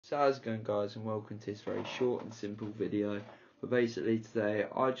So how's it going, guys, and welcome to this very short and simple video. But basically today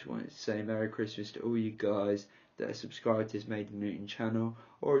I just wanted to say Merry Christmas to all you guys that are subscribed to this Made in Newton channel,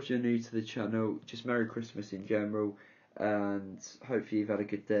 or if you're new to the channel, just Merry Christmas in general, and hopefully you've had a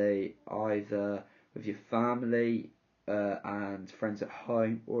good day either with your family and friends at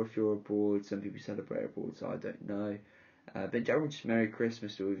home, or if you're abroad. Some people celebrate abroad, so I don't know. But in general, just Merry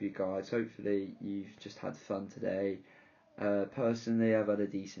Christmas to all of you guys. Hopefully you've just had fun today. Personally, I've had a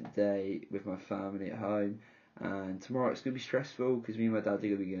decent day with my family at home, and tomorrow it's going to be stressful because me and my dad are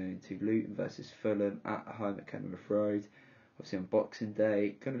going to be going to Luton versus Fulham at home at Kenilworth Road. Obviously on Boxing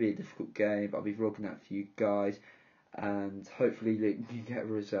Day, going to be a difficult game, but I'll be vlogging that for you guys, and hopefully Luton can get a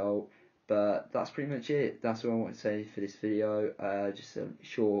result. But that's pretty much it. That's all I want to say for this video. Just a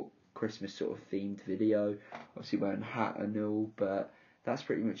short Christmas sort of themed video. Obviously wearing a hat and all, but that's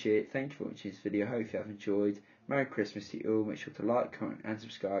pretty much it. Thank you for watching this video. Hope you have enjoyed. Merry Christmas to you all. Make sure to like, comment and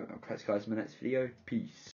subscribe. I'll catch you guys in my next video. Peace.